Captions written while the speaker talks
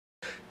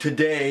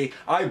Today,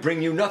 I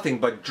bring you nothing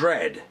but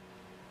dread.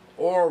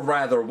 Or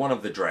rather, one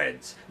of the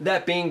dreads.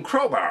 That being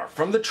Crowbar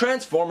from the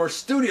Transformers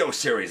Studio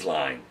Series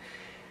line.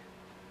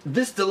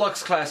 This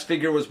deluxe class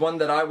figure was one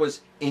that I was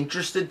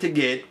interested to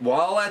get,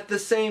 while at the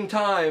same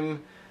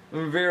time,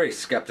 very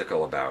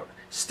skeptical about.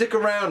 Stick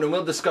around and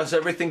we'll discuss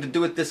everything to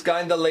do with this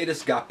guy in the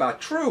latest GotBot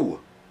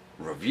True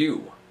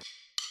review.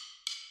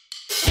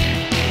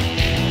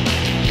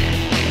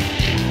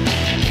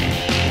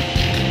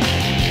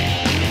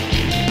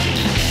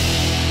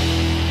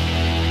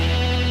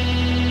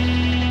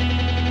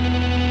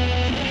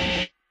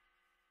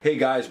 Hey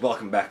guys,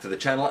 welcome back to the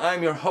channel.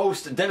 I'm your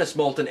host, Dennis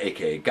Moulton,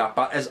 aka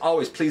GotBot. As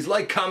always, please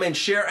like, comment,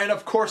 share, and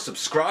of course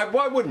subscribe.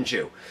 Why wouldn't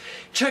you?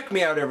 Check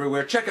me out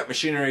everywhere. Check out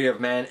Machinery of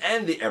Man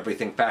and the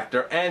Everything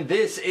Factor. And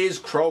this is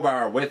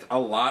Crowbar with a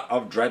lot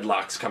of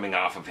dreadlocks coming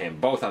off of him,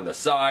 both on the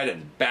side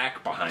and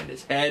back behind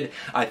his head.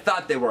 I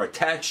thought they were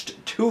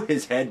attached to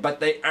his head, but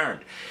they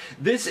aren't.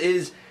 This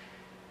is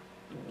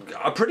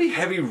a pretty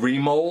heavy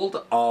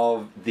remold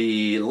of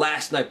the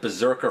Last Night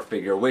Berserker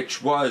figure,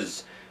 which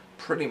was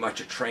pretty much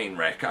a train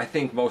wreck. I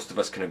think most of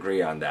us can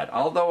agree on that.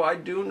 Although I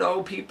do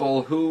know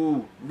people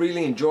who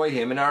really enjoy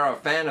him and are a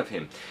fan of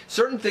him.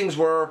 Certain things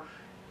were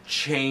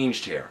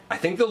changed here. I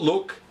think the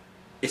look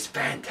is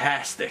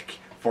fantastic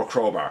for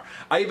Crowbar.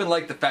 I even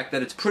like the fact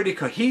that it's pretty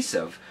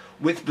cohesive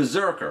with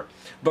Berserker.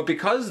 But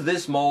because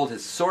this mold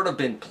has sort of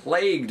been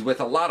plagued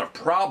with a lot of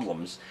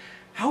problems,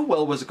 how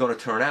well was it going to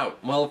turn out?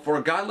 Well, for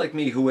a guy like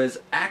me who has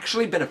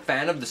actually been a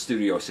fan of the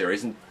Studio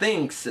Series and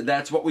thinks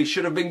that's what we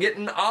should have been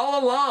getting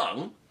all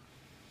along,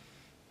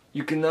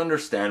 you can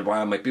understand why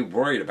I might be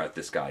worried about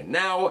this guy.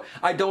 Now,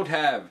 I don't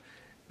have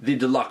the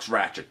deluxe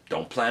Ratchet.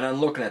 Don't plan on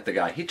looking at the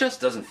guy. He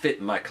just doesn't fit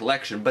in my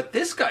collection, but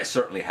this guy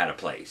certainly had a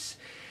place.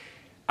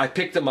 I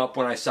picked him up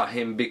when I saw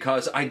him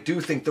because I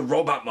do think the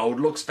robot mode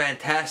looks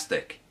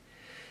fantastic.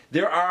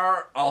 There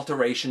are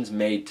alterations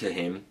made to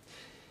him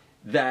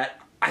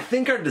that I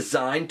think are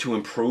designed to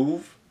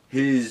improve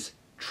his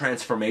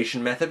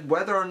transformation method.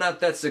 Whether or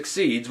not that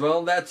succeeds,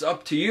 well, that's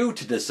up to you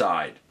to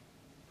decide.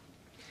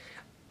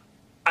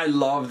 I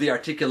love the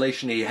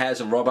articulation he has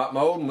in robot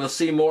mode, and we'll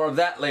see more of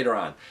that later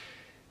on.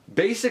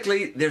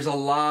 Basically, there's a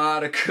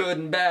lot of good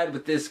and bad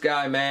with this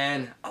guy,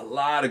 man. A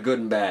lot of good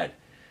and bad.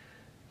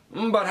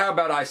 But how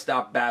about I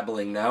stop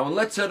babbling now, and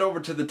let's head over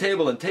to the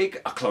table and take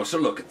a closer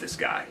look at this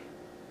guy.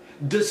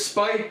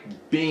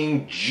 Despite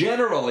being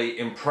generally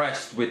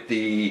impressed with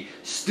the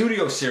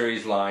Studio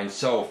Series line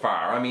so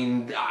far, I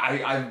mean,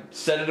 I've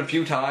said it a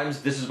few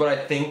times, this is what I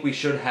think we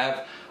should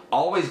have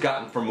always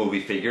gotten for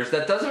movie figures.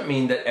 That doesn't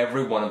mean that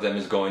every one of them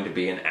is going to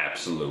be an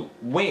absolute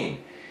win.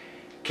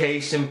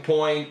 Case in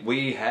point,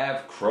 we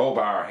have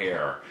Crowbar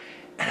here.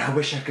 And I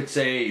wish I could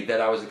say that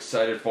I was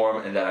excited for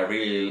him and that I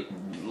really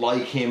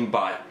like him,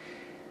 but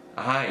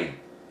I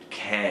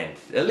can't.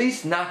 At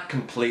least not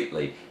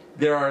completely.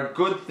 There are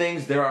good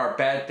things, there are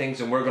bad things,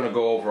 and we're going to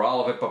go over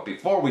all of it. But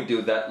before we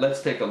do that,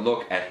 let's take a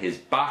look at his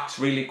box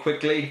really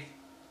quickly.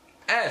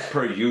 As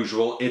per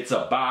usual, it's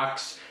a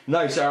box.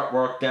 Nice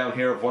artwork down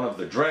here of one of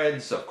the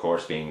dreads, of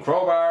course being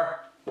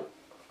Crowbar.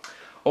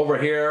 Over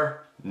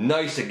here,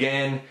 nice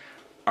again,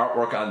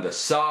 artwork on the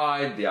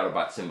side, the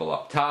Autobot symbol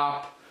up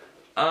top.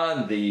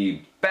 On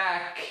the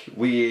back,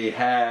 we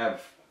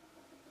have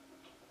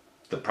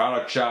the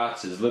product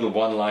shots, his little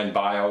one-line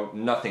bio,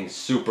 nothing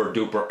super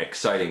duper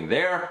exciting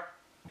there.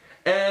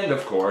 And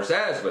of course,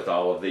 as with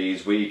all of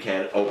these, we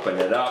can open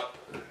it up.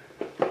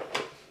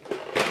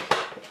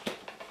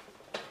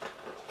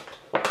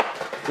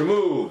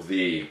 Remove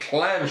the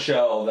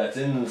clamshell that's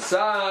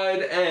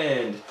inside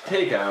and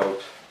take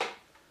out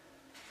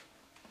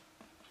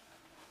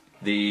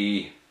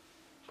the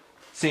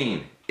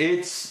scene.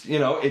 It's, you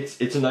know, it's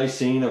a nice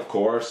scene, of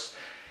course,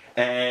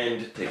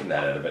 and taking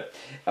that out of it.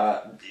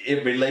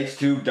 It relates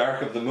to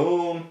Dark of the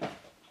Moon.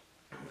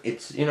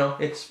 It's, you know,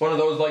 it's one of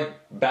those like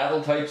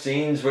battle type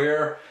scenes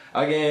where,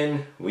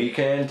 again, we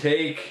can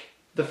take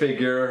the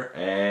figure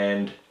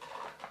and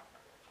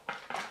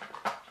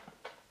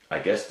I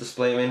guess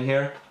display him in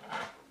here.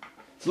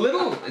 It's a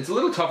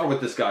little tougher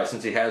with this guy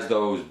since he has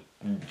those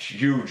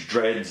huge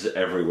dreads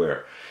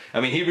everywhere. I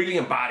mean, he really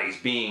embodies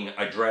being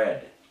a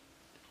dread.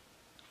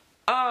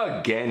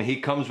 Again, he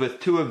comes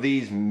with two of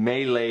these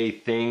melee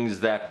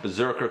things that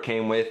Berserker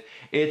came with.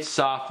 It's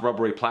soft,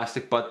 rubbery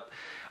plastic, but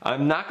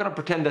I'm not going to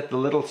pretend that the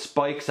little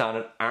spikes on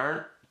it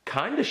aren't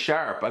kind of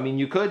sharp. I mean,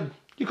 you could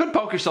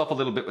poke yourself a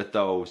little bit with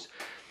those.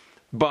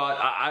 But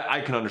I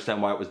can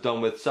understand why it was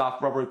done with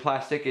soft rubbery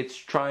plastic. It's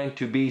trying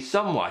to be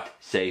somewhat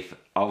safe,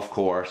 of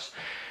course.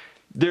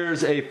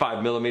 There's a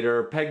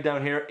 5mm peg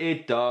down here.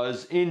 It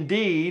does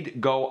indeed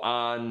go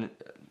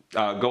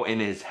in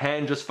his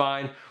hand just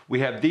fine. We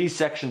have these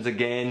sections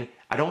again.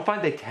 I don't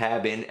find they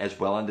tab in as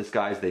well on this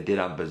guy as they did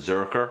on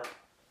Berserker.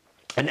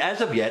 And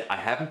as of yet, I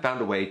haven't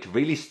found a way to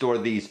really store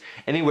these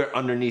anywhere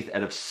underneath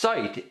out of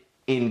sight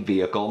in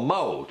vehicle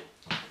mode.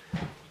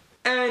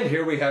 And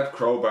here we have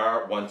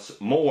Crowbar once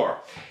more.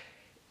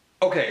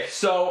 Okay,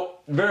 so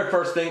very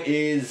first thing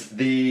is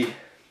the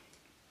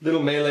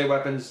little melee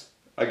weapons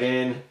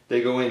Again,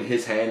 they go in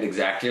his hand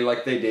exactly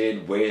like they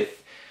did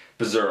with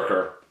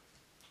Berserker.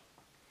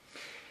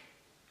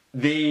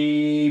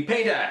 The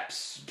paint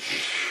apps.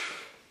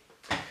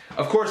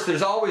 Of course,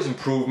 there's always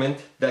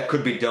improvement that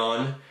could be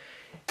done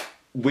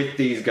with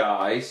these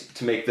guys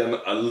to make them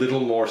a little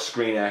more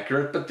screen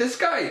accurate, but this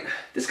guy's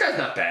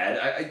not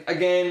bad.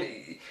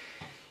 Again,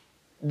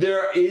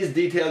 there is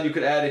detail you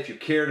could add if you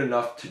cared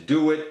enough to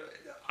do it.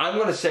 I'm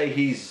going to say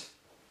he's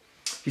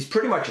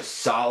pretty much a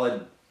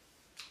solid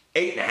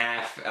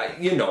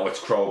 8.5. You know it's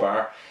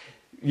Crowbar.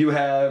 You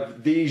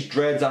have these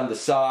dreads on the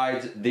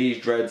sides,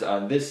 these dreads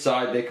on this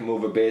side, they can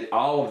move a bit.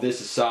 All of this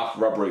is soft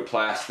rubbery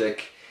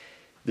plastic.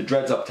 The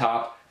dreads up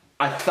top,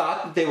 I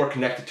thought that they were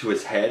connected to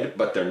his head,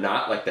 but they're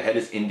not. Like, the head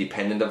is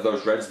independent of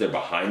those dreads, they're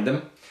behind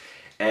them.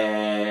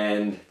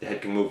 And the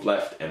head can move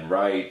left and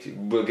right.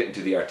 We'll get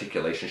into the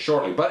articulation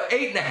shortly, but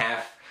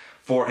 8.5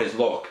 for his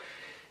look.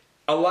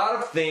 A lot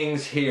of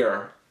things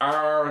here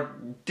are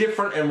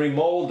different and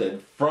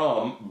remolded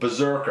from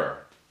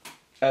Berserker.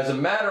 As a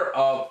matter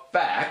of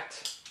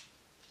fact,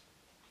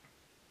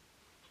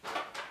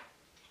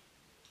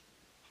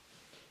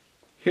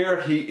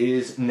 here he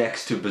is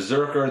next to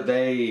Berserker.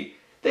 They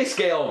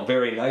scale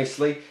very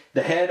nicely.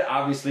 The head,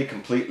 obviously,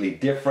 completely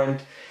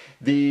different.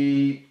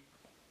 The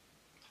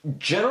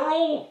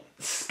general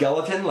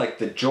skeleton, like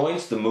the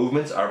joints, the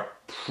movements, are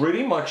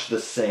pretty much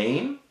the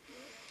same,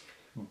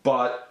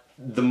 but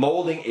the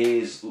molding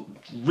is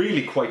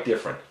really quite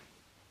different.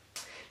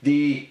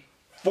 The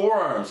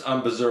forearms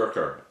on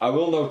Berserker, I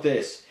will note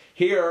this.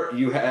 Here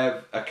you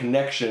have a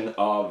connection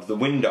of the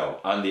window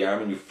on the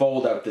arm and you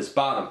fold out this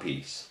bottom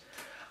piece.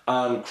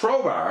 On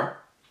Crowbar,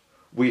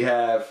 we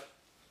have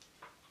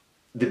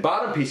the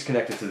bottom piece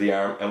connected to the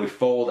arm and we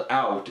fold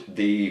out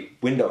the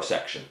window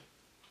section.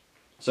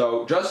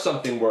 So just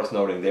something worth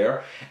noting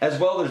there. As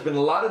well, there's been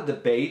a lot of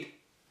debate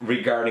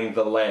regarding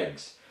the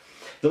legs.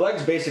 The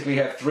legs basically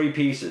have three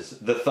pieces: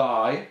 the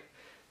thigh,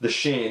 the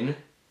shin,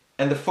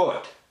 and the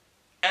foot.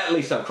 At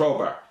least on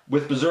Crowbar.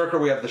 With Berserker,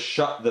 we have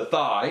the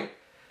thigh,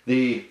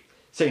 the,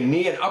 say,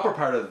 knee and upper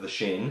part of the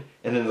shin,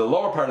 and then the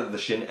lower part of the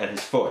shin and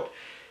his foot.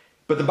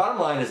 But the bottom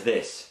line is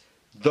this.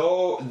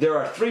 Though there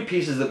are three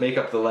pieces that make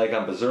up the leg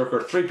on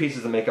Berserker, three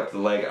pieces that make up the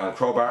leg on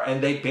Crowbar,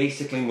 and they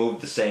basically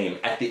move the same.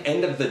 At the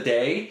end of the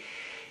day,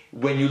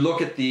 when you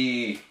look at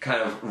the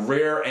kind of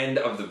rear end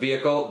of the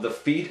vehicle, the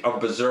feet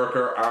of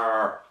Berserker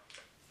are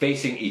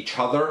facing each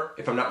other.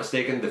 If I'm not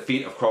mistaken, the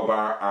feet of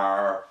Crowbar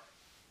are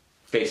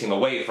facing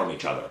away from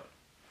each other.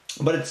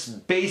 But it's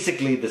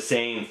basically the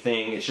same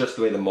thing, it's just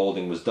the way the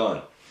molding was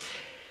done.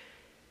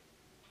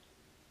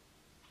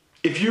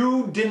 If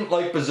you didn't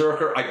like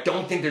Berserker, I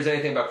don't think there's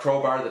anything about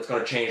Crowbar that's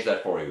going to change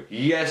that for you.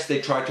 Yes, they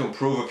tried to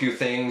improve a few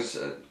things.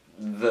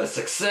 The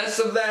success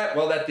of that,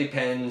 well, that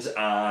depends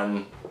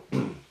on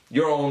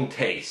your own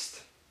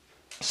taste.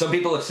 Some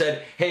people have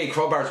said, hey,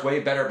 Crowbar's way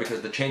better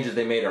because the changes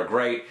they made are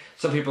great.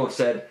 Some people have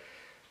said,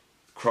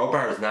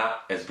 Crowbar is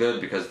not as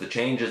good because the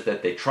changes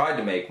that they tried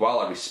to make, while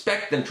I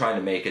respect them trying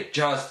to make it,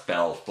 just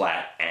fell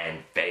flat and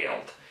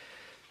failed.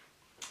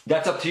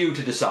 That's up to you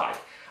to decide.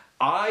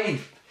 I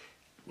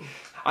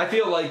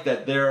feel like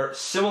that they're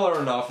similar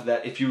enough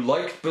that if you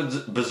liked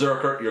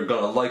Berserker, you're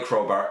going to like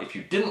Crowbar. If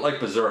you didn't like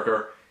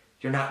Berserker,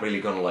 you're not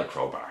really going to like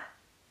Crowbar.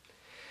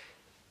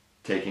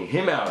 Taking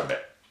him out of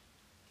it.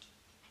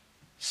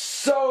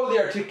 So the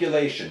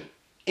articulation.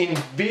 In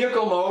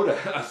vehicle mode,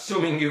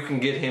 assuming you can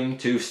get him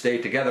to stay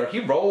together, he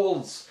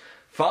rolls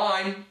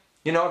fine.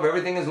 You know, if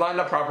everything is lined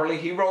up properly,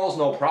 he rolls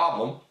no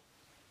problem.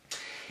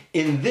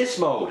 In this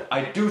mode,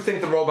 I do think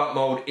the robot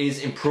mode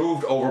is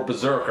improved over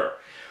Berserker.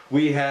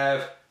 We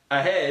have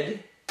a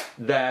head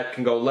that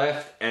can go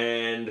left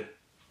and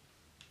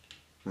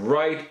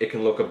right. It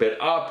can look a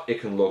bit up. It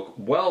can look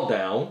well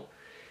down.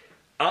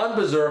 On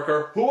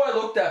Berserker, who I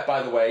looked at,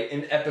 by the way,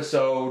 in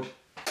episode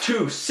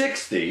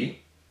 260,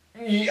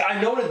 I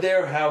noted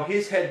there how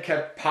his head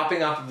kept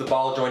popping off of the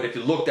ball joint if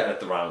you looked at it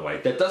the wrong way.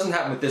 That doesn't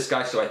happen with this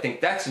guy, so I think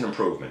that's an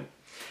improvement.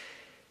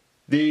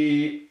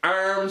 The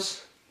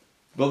arms,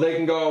 well, they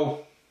can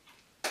go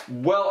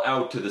well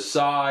out to the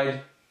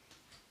side.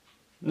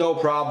 No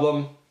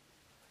problem.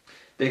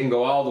 They can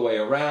go all the way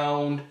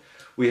around.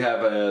 We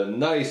have a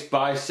nice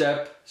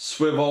bicep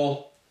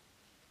swivel.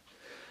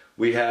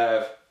 We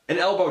have an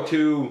elbow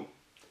to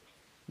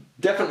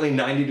definitely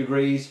 90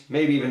 degrees,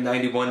 maybe even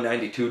 91,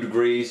 92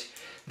 degrees.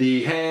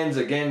 The hands,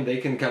 again, they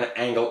can kind of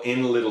angle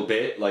in a little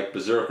bit, like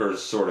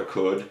Berserkers sort of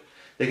could.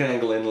 They can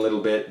angle in a little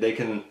bit. They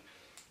can,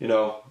 you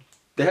know,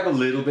 they have a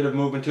little bit of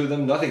movement to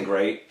them, nothing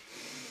great.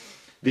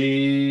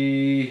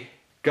 The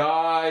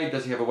guy,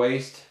 does he have a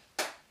waist?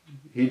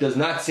 He does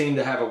not seem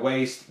to have a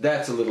waist.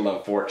 That's a little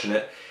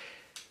unfortunate.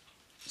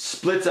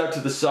 Splits out to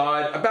the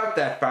side, about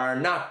that far.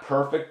 Not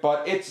perfect,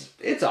 but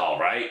it's all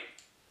right.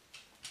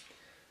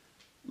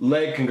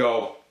 Leg can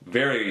go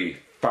very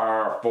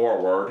far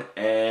forward,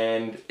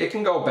 and it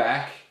can go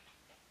back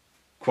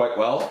quite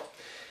well.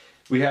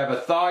 We have a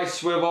thigh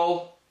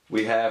swivel.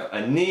 We have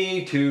a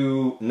knee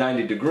to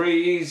 90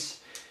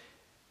 degrees.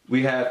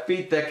 we have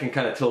feet that can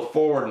kind of tilt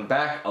forward and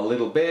back a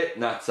little bit,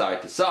 not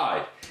side to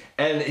side.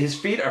 And his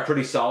feet are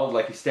pretty solid,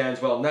 like he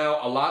stands well. Now,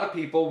 a lot of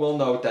people will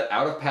note that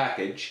out of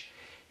package,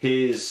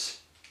 his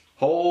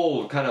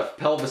whole kind of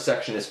pelvis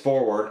section is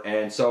forward,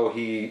 and so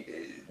he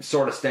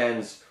sort of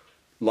stands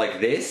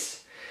like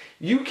this.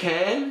 You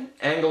can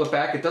angle it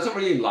back. It doesn't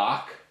really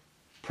lock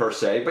per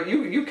se, but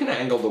you can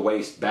angle the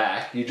waist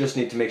back. You just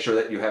need to make sure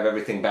that you have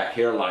everything back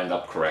here lined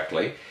up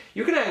correctly.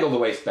 You can angle the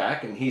waist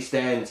back, and he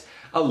stands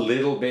a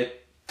little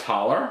bit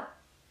taller,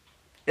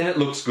 and it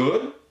looks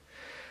good.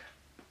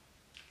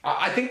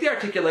 I think the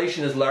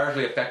articulation is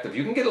largely effective.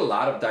 You can get a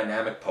lot of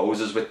dynamic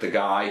poses with the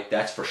guy,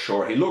 that's for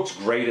sure. He looks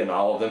great in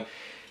all of them.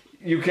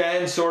 You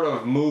can sort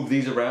of move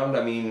these around.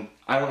 I mean,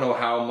 I don't know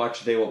how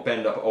much they will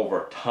bend up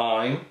over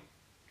time,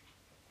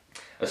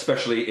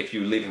 especially if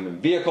you leave him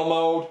in vehicle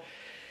mode.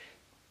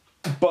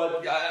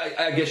 But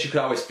I guess you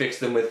could always fix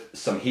them with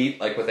some heat,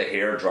 like with a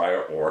hair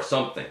dryer or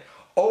something.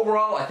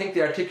 Overall, I think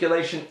the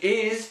articulation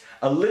is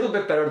a little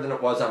bit better than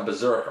it was on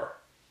Berserker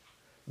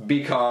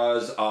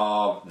because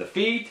of the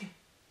feet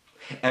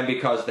and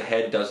because the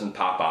head doesn't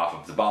pop off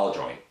of the ball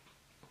joint.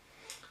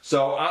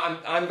 So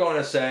I'm going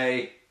to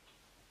say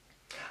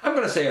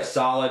a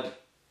solid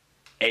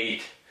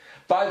 8.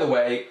 By the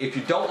way, if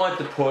you don't want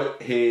to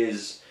put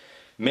his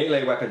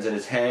melee weapons in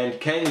his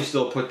hand, can you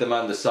still put them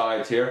on the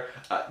sides here?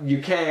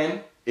 You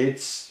can.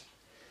 It's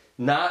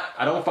not,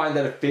 I don't find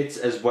that it fits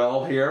as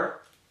well here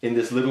in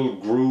this little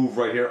groove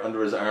right here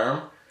under his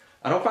arm.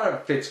 I don't find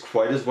it fits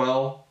quite as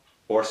well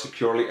or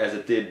securely as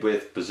it did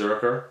with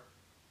Berserker.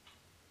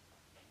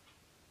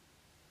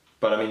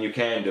 But I mean, you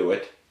can do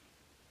it,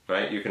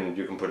 right? You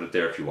can put it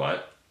there if you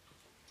want.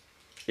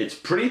 It's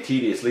pretty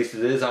tedious, at least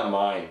it is on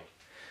mine.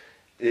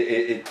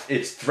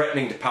 It's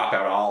threatening to pop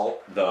out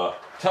all the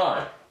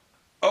time.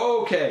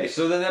 Okay,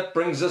 so then that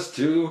brings us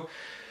to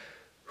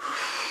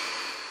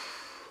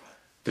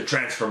the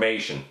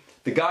transformation.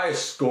 The guy is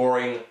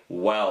scoring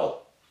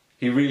well.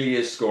 He really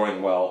is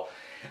scoring well.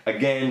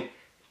 Again,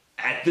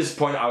 at this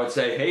point I would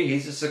say, hey,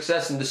 he's a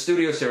success in the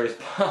studio series,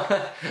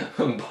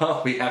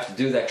 but we have to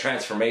do that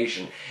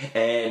transformation.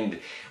 And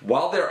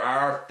while there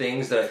are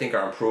things that I think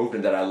are improved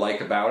and that I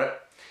like about it,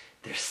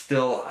 there's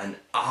still an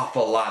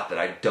awful lot that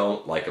I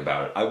don't like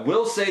about it. I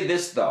will say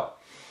this though,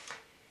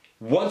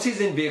 once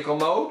he's in vehicle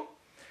mode,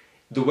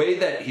 the way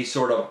that he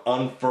sort of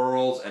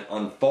unfurls and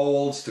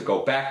unfolds to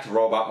go back to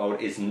robot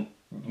mode is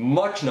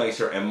much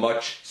nicer and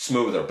much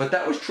smoother. But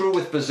that was true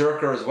with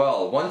Berserker as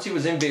well. Once he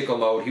was in vehicle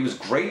mode, he was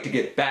great to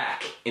get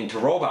back into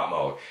robot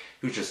mode.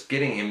 It was just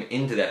getting him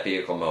into that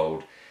vehicle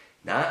mode.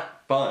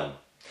 Not fun.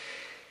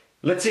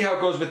 Let's see how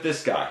it goes with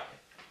this guy.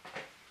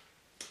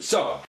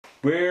 So,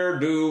 where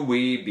do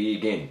we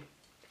begin?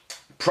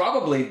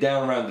 Probably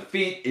down around the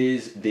feet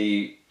is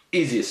the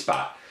easiest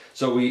spot.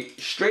 So we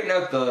straighten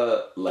out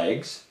the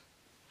legs,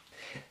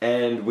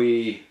 and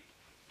we...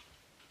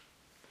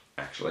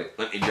 Actually,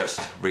 let me just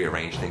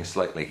rearrange things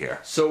slightly here.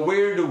 So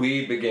where do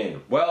we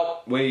begin?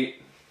 Well, we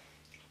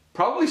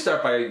probably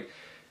start by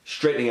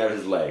straightening out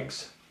his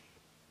legs.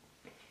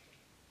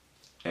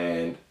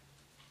 And,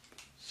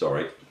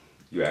 sorry,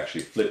 you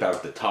actually flip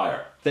out the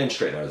tire, then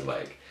straighten out his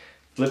leg.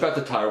 Flip out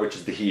the tire, which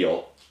is the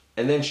heel,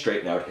 and then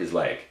straighten out his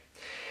leg.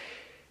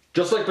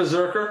 Just like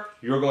Berserker,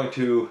 you're going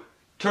to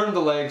turn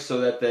the legs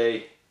so that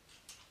they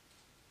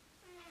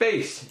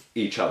face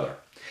each other.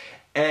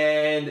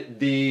 And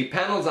the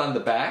panels on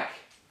the back,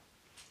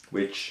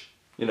 which,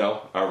 you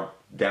know, are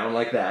down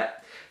like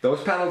that,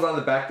 those panels on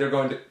the back, they're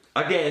going to,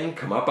 again,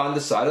 come up on the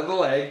side of the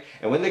leg.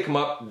 And when they come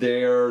up,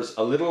 there's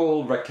a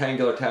little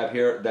rectangular tab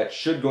here that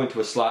should go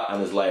into a slot on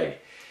his leg,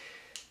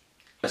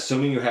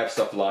 assuming you have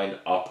stuff lined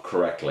up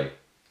correctly.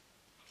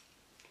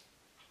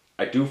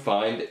 I do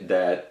find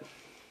that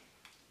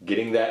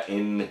getting that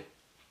in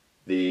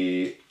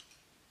the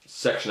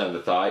section on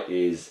the thigh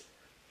is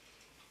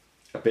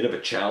a bit of a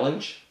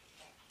challenge.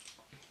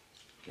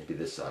 Maybe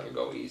this side will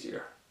go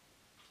easier.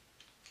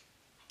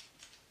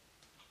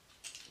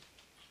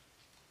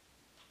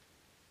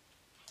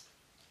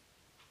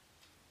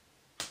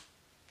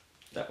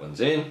 That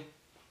one's in.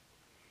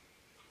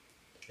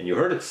 And you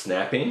heard it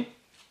snapping.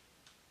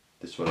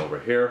 This one over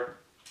here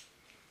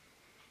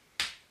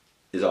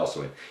is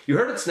also in. You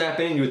heard it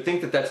snapping, you would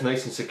think that that's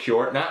nice and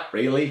secure. Not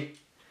really.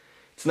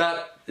 It's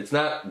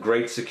not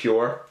great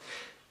secure.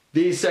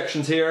 These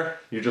sections here,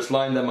 you just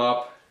line them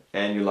up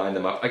and you line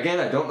them up. Again,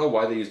 I don't know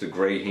why they used a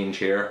gray hinge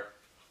here.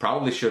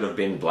 Probably should have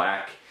been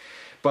black.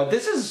 But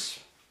this is,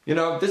 you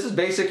know, this is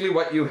basically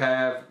what you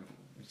have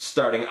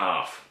starting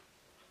off.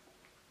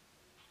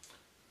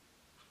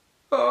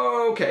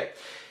 Okay.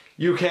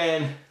 You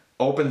can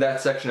open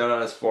that section out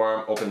on his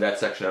forearm, open that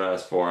section out on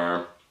his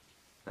forearm.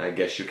 I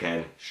guess you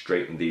can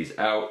straighten these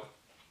out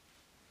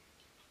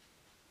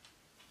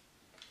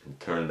and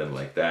turn them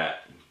like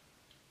that,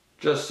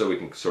 just so we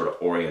can sort of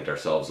orient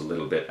ourselves a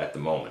little bit at the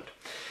moment.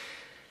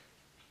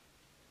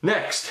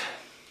 Next,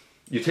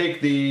 you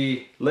take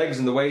the legs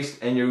and the waist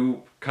and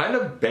you kind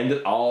of bend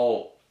it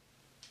all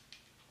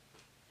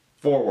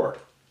forward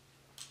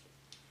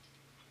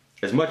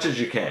as much as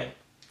you can.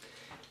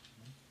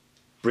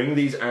 bring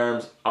these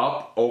arms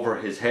up over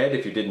his head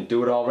if you didn't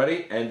do it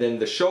already, and then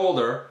the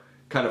shoulder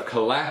kind of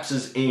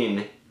collapses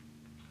in.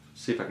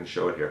 See if I can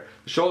show it here.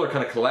 The shoulder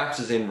kind of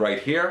collapses in right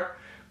here,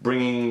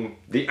 bringing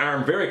the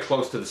arm very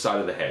close to the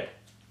side of the head.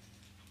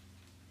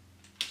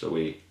 So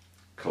we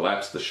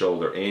collapse the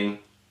shoulder in,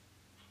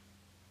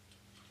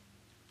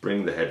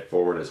 bring the head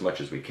forward as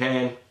much as we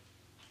can,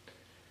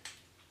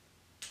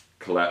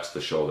 collapse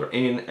the shoulder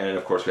in, and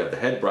of course we have the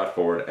head brought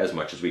forward as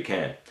much as we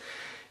can.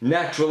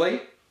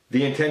 Naturally,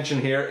 the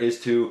intention here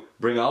is to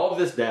bring all of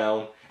this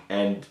down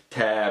and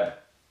tab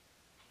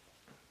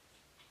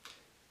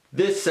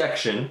this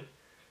section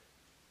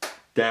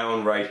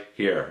down right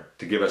here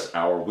to give us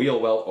our wheel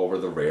well over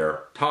the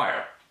rear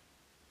tire.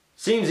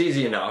 Seems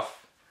easy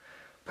enough,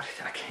 but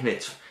again,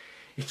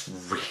 it's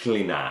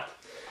really not.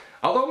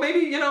 Although maybe,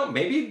 you know,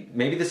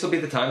 maybe this will be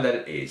the time that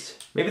it is.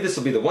 Maybe this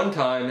will be the one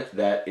time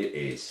that it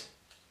is.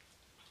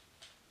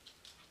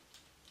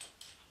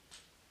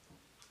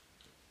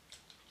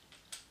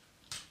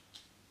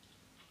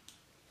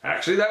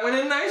 Actually, that went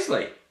in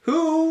nicely.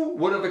 Who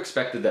would have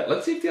expected that?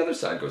 Let's see if the other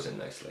side goes in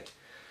nicely.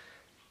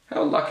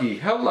 How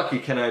lucky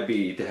can I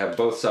be to have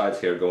both sides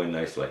here go in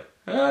nicely?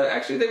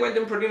 Actually, they went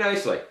in pretty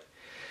nicely.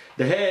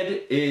 The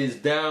head is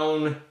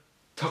down,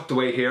 tucked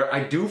away here.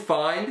 I do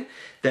find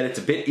that it's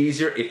a bit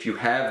easier if you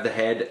have the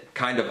head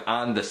kind of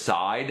on the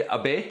side a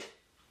bit,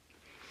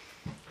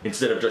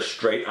 instead of just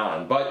straight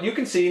on. But you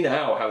can see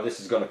now how this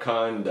is going to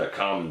kind of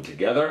come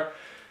together.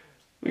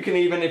 We can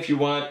even, if you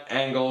want,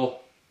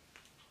 angle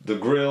the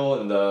grill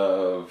and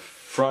the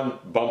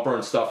front bumper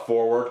and stuff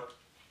forward.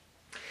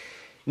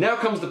 Now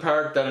comes the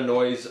part that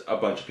annoys a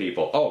bunch of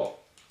people. Oh,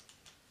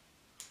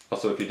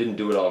 also if you didn't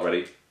do it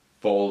already,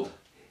 fold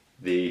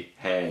the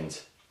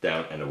hands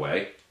down and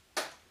away.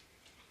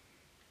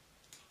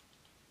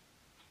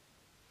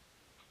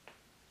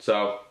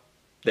 So,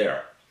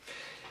 there.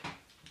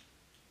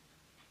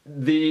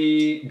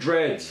 The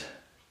dreads,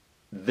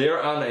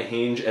 they're on a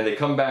hinge and they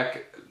come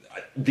back,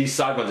 these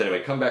side ones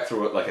anyway, come back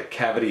through like a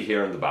cavity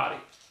here in the body.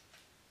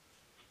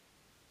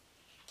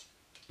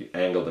 You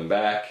angle them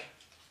back,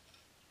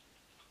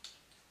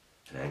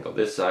 and angle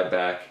this side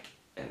back,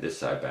 and this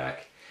side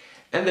back,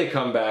 and they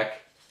come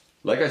back,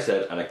 like I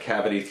said, on a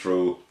cavity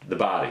through the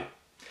body.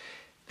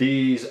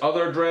 These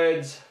other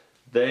dreads,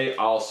 they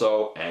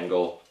also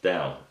angle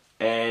down.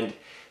 And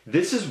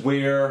this is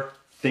where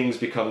things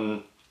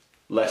become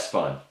less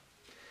fun.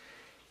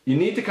 You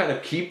need to kind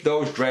of keep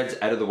those dreads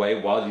out of the way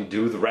while you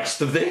do the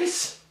rest of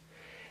this.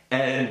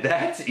 And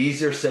that's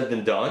easier said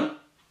than done.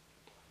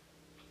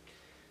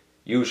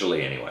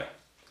 Usually anyway.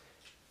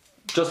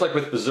 Just like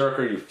with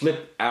Berserker, you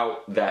flip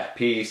out that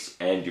piece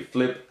and you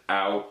flip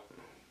out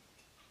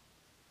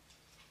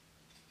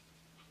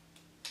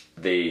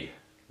the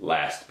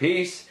last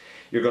piece.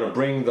 You're going to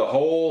bring the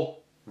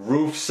whole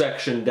roof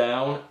section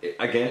down.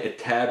 Again, it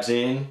tabs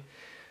in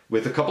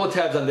with a couple of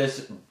tabs on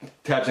this,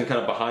 tabs in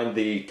kind of behind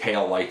the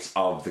tail lights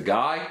of the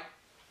guy.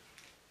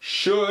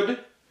 Should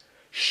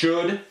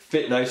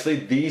fit nicely.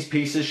 These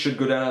pieces should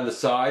go down on the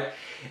side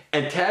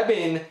and tab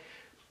in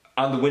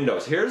on the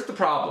windows. Here's the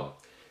problem.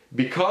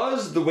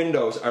 Because the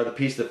windows are the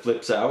piece that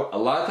flips out, a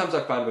lot of times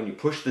I find when you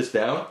push this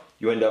down,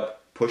 you end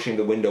up pushing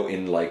the window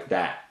in like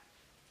that.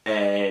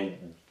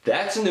 And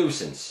that's a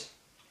nuisance.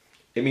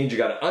 It means you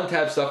got to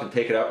untab stuff and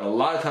take it out, and a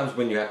lot of times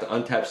when you have to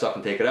untab stuff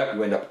and take it out,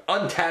 you end up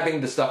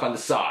untabbing the stuff on the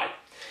side.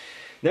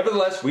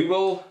 Nevertheless, we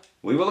will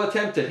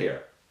attempt it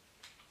here.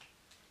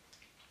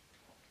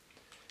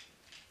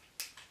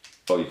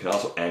 Oh, you can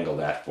also angle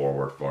that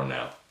forward for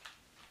now.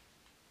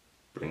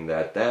 Bring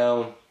that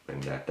down,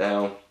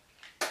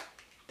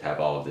 tab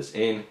all of this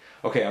in.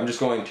 Okay, I'm just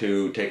going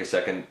to take a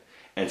second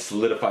and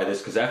solidify this,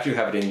 because after you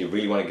have it in, you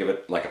really want to give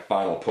it like a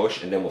final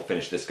push, and then we'll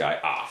finish this guy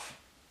off.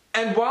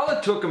 And while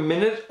it took a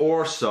minute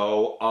or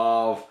so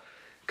of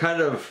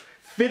kind of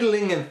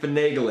fiddling and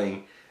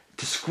finagling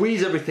to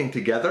squeeze everything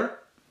together,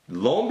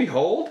 lo and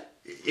behold,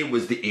 it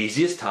was the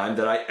easiest time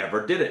that I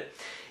ever did it.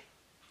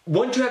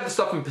 Once you have the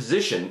stuff in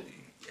position,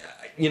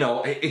 you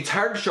know, it's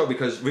hard to show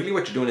because really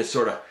what you're doing is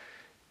sort of,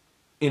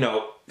 you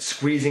know,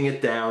 squeezing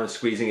it down,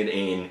 squeezing it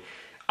in.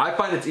 I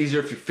find it's easier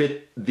if you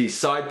fit these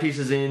side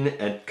pieces in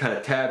and kind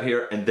of tab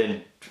here and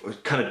then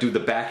kind of do the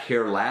back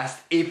here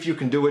last, if you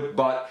can do it.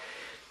 But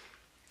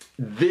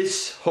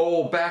this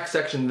whole back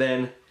section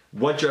then,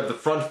 once you have the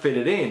front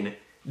fitted in,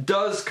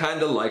 does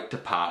kind of like to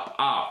pop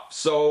off.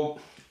 So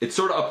it's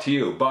sort of up to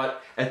you.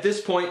 But at this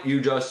point,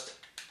 you just,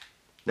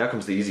 now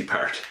comes the easy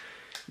part.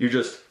 You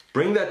just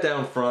bring that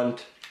down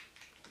front,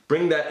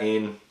 bring that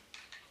in,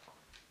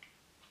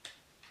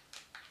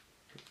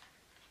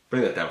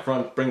 bring that down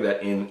front, bring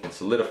that in and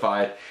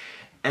solidify it.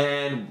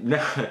 And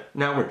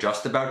now we're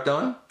just about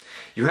done.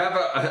 You have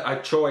a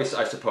choice,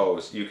 I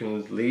suppose. You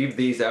can leave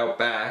these out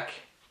back,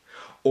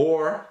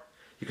 or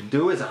you can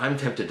do as I'm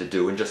tempted to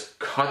do and just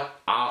cut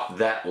off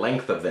that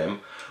length of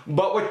them.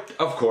 But what,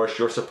 of course,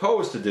 you're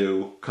supposed to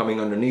do coming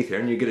underneath here,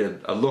 and you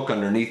get a look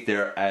underneath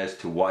there as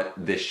to what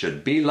this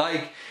should be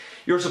like,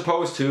 you're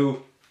supposed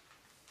to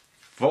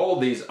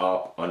fold these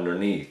up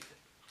underneath.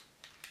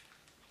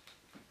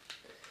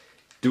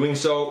 Doing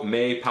so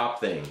may pop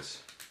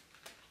things.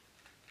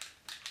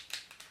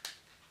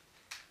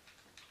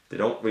 They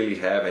don't really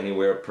have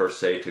anywhere per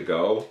se to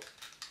go.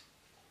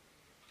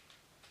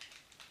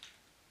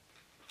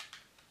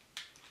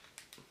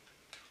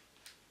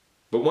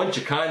 But once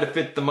you kind of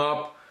fit them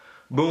up,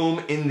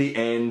 boom, in the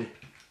end,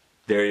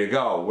 there you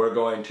go. We're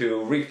going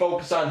to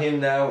refocus on him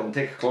now and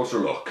take a closer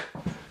look.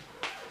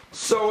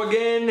 So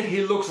again,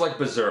 he looks like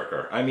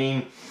Berserker. I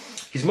mean,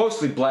 he's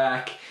mostly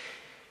black.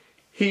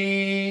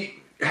 He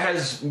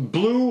has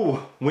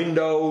blue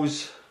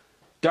windows,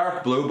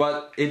 dark blue,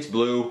 but it's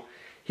blue.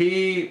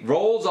 He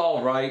rolls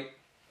all right.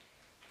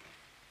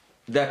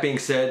 That being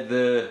said,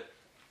 the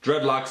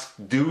dreadlocks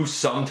do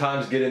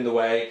sometimes get in the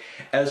way.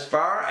 As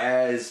far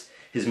as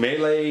his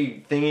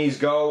melee thingies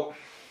go,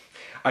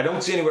 I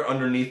don't see anywhere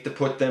underneath to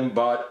put them,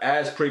 but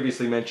as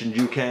previously mentioned,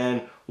 you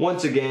can,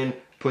 once again,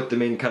 put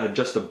them in kind of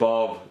just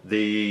above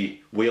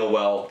the wheel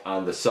well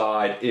on the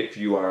side if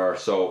you are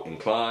so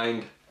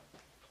inclined.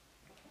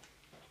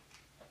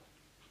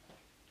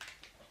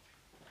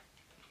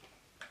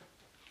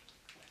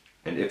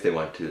 And if they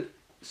want to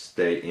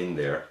stay in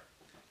there,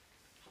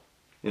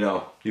 you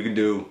know, you can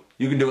do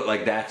it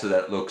like that so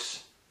that it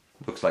looks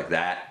like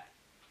that.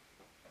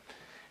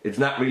 It's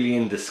not really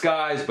in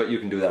disguise, but you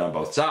can do that on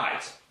both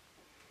sides.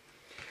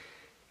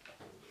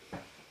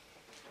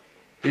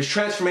 His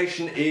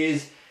transformation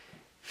is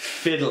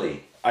fiddly.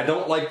 I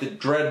don't like the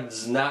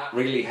dreads not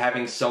really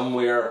having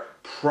somewhere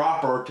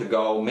proper to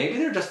go. Maybe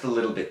they're just a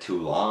little bit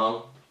too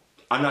long.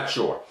 I'm not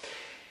sure.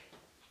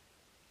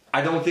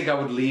 I don't think I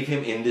would leave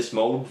him in this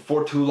mode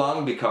for too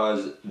long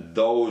because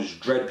those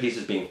dread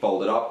pieces being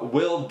folded up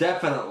will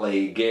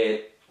definitely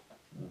get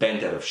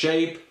bent out of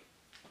shape.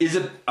 Is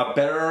it a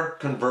better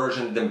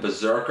conversion than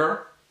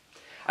Berserker?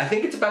 I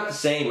think it's about the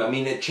same. I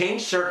mean, it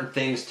changed certain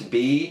things to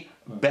be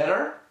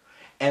better,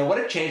 and what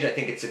it changed, I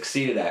think it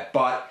succeeded at,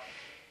 but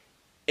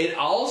it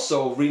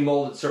also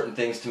remolded certain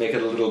things to make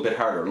it a little bit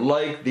harder,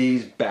 like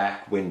these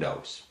back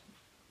windows.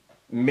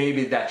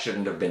 Maybe that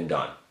shouldn't have been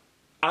done.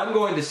 I'm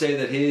going to say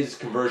that his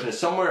conversion is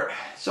somewhere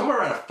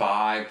around a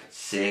 5,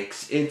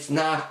 6. It's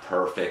not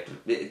perfect.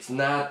 It's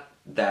not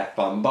that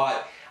fun,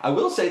 but I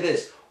will say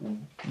this.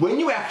 When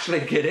you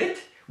actually get it,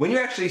 when you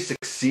actually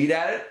succeed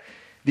at it,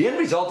 the end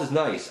result is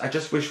nice. I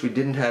just wish we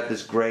didn't have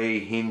this gray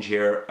hinge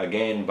here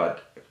again,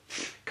 but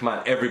come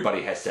on,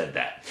 everybody has said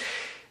that.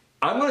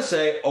 I'm going to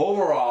say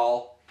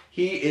overall,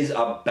 he's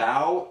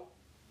about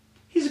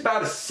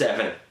a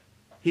 7.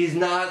 He's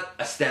not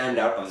a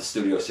standout of the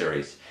Studio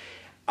Series.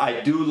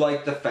 I do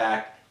like the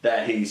fact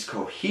that he's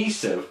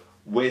cohesive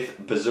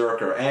with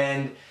Berserker,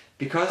 and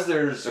because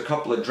there's a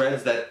couple of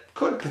dreads that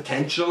could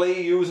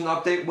potentially use an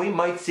update, we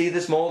might see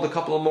this mold a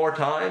couple of more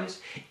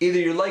times. Either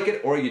you like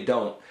it or you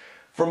don't.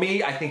 For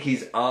me, I think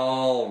he's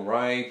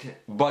alright,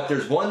 but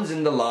there's ones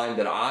in the line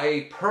that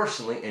I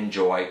personally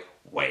enjoy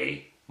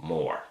way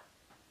more.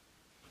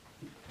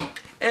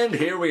 And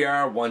here we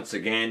are once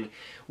again.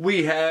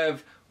 We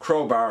have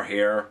Crowbar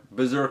here.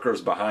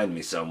 Berserker's behind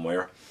me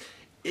somewhere.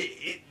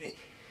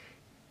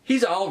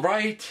 He's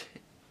alright.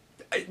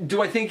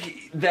 Do I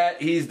think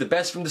that he's the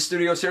best from the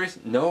Studio Series?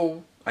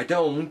 No, I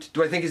don't.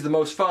 Do I think he's the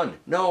most fun?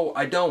 No,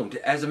 I don't.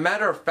 As a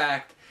matter of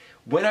fact,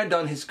 when I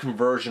done his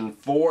conversion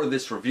for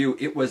this review,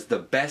 it was the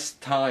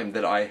best time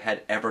that I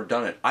had ever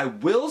done it. I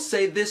will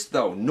say this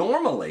though,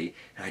 normally,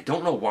 and I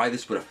don't know why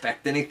this would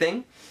affect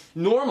anything,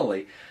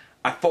 normally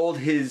I fold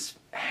his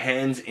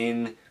hands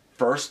in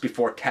first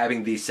before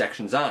tabbing these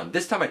sections on.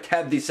 This time I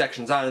tabbed these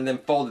sections on and then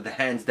folded the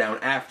hands down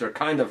after,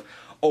 kind of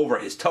over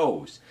his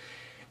toes.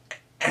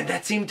 And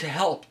that seemed to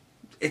help.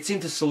 It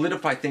seemed to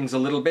solidify things a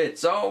little bit,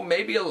 so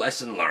maybe a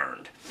lesson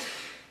learned.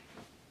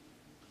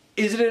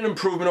 Is it an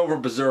improvement over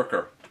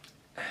Berserker?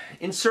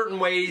 In certain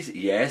ways,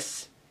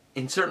 yes.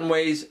 In certain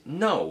ways,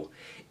 no.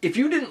 If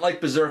you didn't like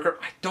Berserker,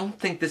 I don't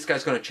think this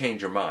guy's going to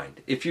change your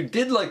mind. If you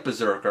did like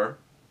Berserker,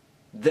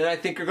 then I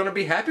think you're going to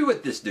be happy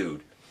with this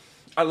dude.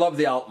 I love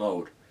the alt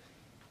mode.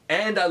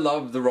 And I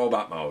love the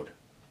robot mode.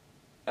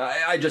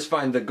 I just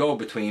find the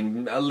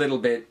go-between a little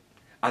bit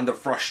on the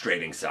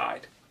frustrating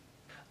side.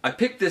 I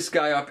picked this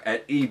guy up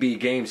at EB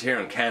Games here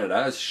in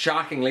Canada.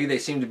 Shockingly, they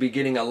seem to be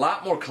getting a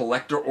lot more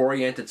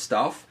collector-oriented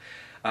stuff,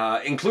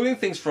 including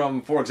things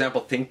from, for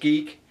example,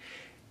 ThinkGeek.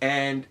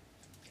 And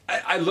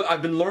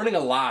I've been learning a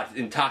lot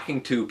in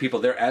talking to people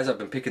there as I've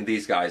been picking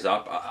these guys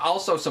up.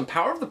 Also, some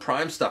Power of the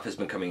Prime stuff has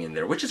been coming in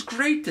there, which is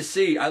great to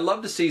see. I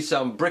love to see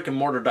some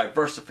brick-and-mortar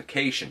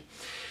diversification.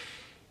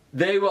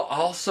 They will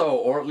also,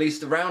 or at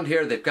least around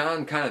here, they've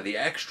gone kind of the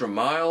extra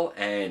mile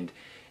and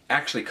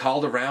actually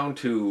called around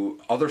to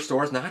other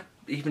stores, not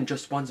even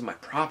just ones in my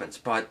province,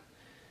 but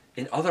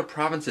in other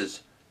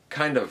provinces,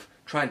 kind of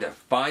trying to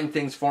find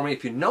things for me.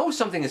 If you know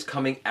something is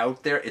coming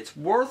out there, it's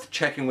worth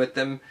checking with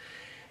them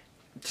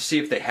to see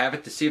if they have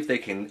it, to see if they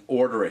can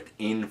order it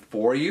in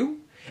for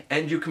you.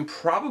 And you can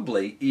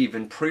probably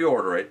even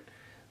pre-order it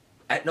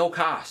at no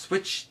cost,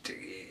 which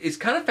is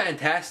kind of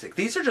fantastic.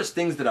 These are just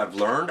things that I've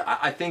learned.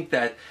 I think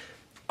that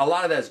a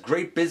lot of that is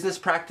great business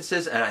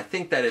practices, and I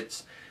think that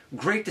it's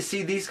great to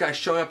see these guys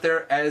showing up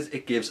there, as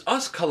it gives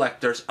us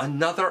collectors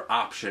another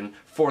option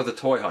for the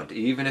toy hunt,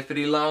 even if it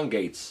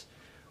elongates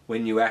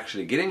when you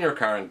actually get in your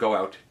car and go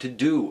out to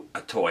do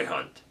a toy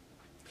hunt.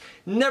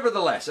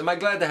 Nevertheless, am I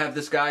glad to have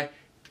this guy?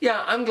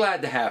 Yeah, I'm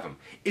glad to have him.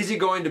 Is he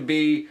going to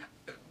be,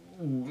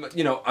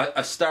 you know,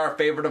 a star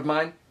favorite of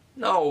mine?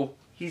 No,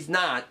 he's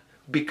not,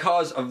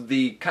 because of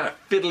the kind of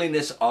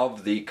fiddliness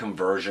of the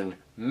conversion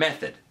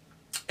method.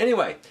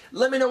 Anyway,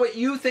 let me know what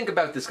you think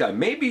about this guy.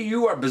 Maybe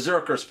you are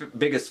Berserker's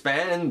biggest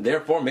fan, and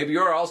therefore maybe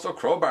you're also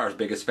Crowbar's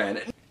biggest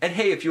fan. And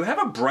hey, if you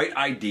have a bright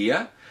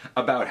idea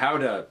about how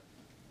to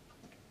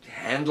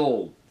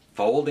handle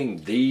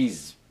folding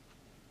these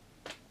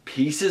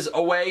pieces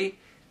away,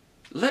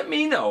 let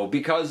me know,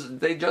 because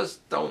they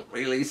just don't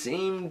really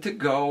seem to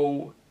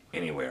go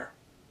anywhere.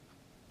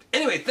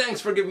 Anyway,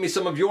 thanks for giving me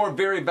some of your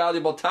very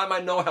valuable time. I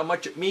know how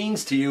much it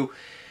means to you,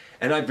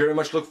 and I very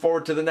much look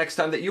forward to the next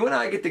time that you and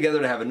I get together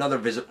to have another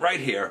visit right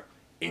here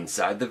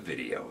inside the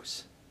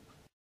videos.